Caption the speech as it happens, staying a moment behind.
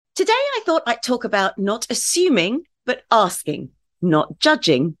Today, I thought I'd talk about not assuming, but asking, not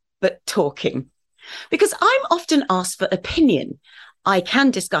judging, but talking. Because I'm often asked for opinion. I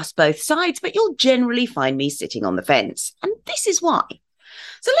can discuss both sides, but you'll generally find me sitting on the fence. And this is why.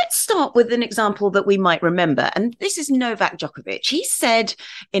 So let's start with an example that we might remember. And this is Novak Djokovic. He said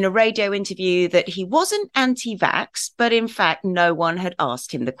in a radio interview that he wasn't anti-vax, but in fact, no one had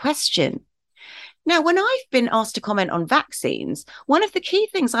asked him the question. Now, when I've been asked to comment on vaccines, one of the key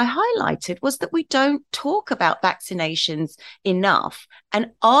things I highlighted was that we don't talk about vaccinations enough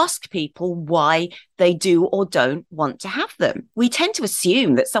and ask people why they do or don't want to have them. We tend to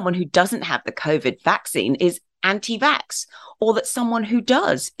assume that someone who doesn't have the COVID vaccine is anti-vax, or that someone who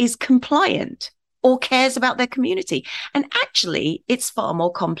does is compliant or cares about their community. And actually, it's far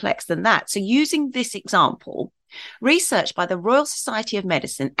more complex than that. So using this example, research by the Royal Society of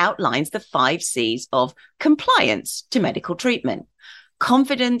Medicine outlines the 5 C's of compliance to medical treatment: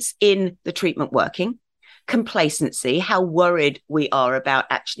 confidence in the treatment working, complacency, how worried we are about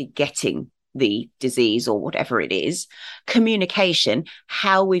actually getting the disease or whatever it is, communication,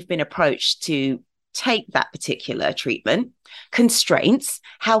 how we've been approached to take that particular treatment, constraints,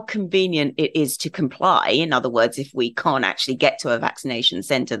 how convenient it is to comply. In other words, if we can't actually get to a vaccination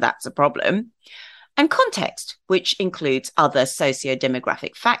centre, that's a problem. And context, which includes other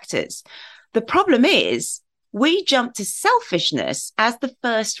socio-demographic factors. The problem is we jump to selfishness as the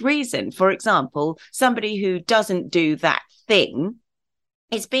first reason. For example, somebody who doesn't do that thing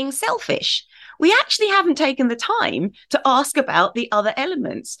is being selfish. We actually haven't taken the time to ask about the other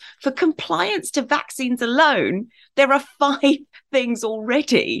elements. For compliance to vaccines alone, there are 5 things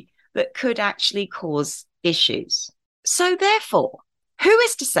already that could actually cause issues. So therefore, who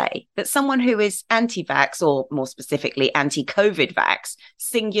is to say that someone who is anti-vax, or more specifically anti-COVID vax,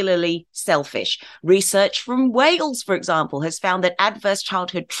 singularly selfish? Research from Wales, for example, has found that adverse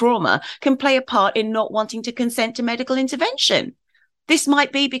childhood trauma can play a part in not wanting to consent to medical intervention. This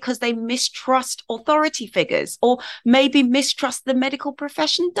might be because they mistrust authority figures, or maybe mistrust the medical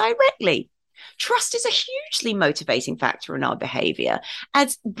profession directly. Trust is a hugely motivating factor in our behavior.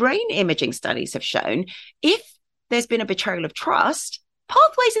 As brain imaging studies have shown, if there's been a betrayal of trust,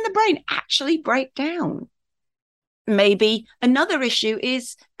 pathways in the brain actually break down. Maybe another issue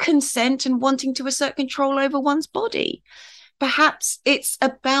is consent and wanting to assert control over one's body. Perhaps it's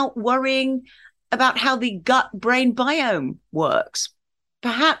about worrying about how the gut-brain biome works.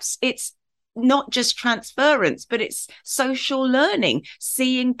 Perhaps it's not just transference, but it's social learning,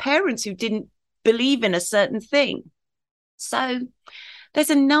 seeing parents who didn't believe in a certain thing. So there's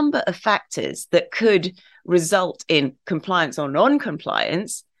a number of factors that could result in compliance or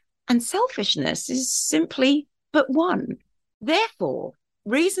non-compliance, and selfishness is simply but one. Therefore,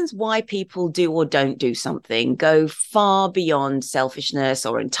 reasons why people do or don't do something go far beyond selfishness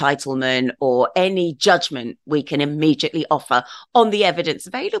or entitlement or any judgment we can immediately offer on the evidence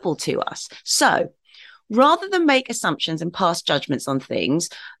available to us. So rather than make assumptions and pass judgments on things,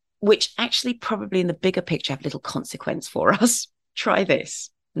 which actually probably in the bigger picture have little consequence for us, try this.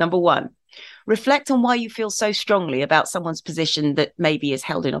 Number 1, reflect on why you feel so strongly about someone's position that maybe is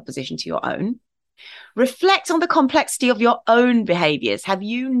held in opposition to your own. Reflect on the complexity of your own behaviors. Have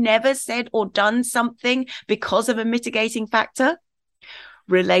you never said or done something because of a mitigating factor?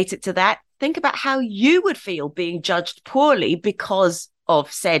 Relate it to that. Think about how you would feel being judged poorly because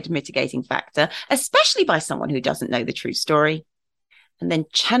of said mitigating factor, especially by someone who doesn't know the true story. And then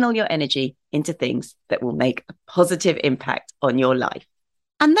channel your energy into things that will make a positive impact on your life.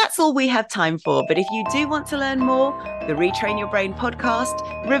 And that's all we have time for. But if you do want to learn more, the Retrain Your Brain podcast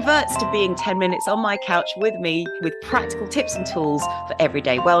reverts to being 10 minutes on my couch with me with practical tips and tools for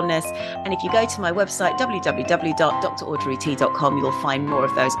everyday wellness. And if you go to my website, www.draudreyt.com, you'll find more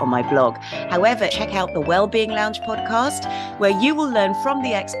of those on my blog. However, check out the Wellbeing Lounge podcast, where you will learn from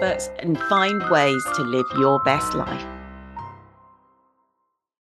the experts and find ways to live your best life.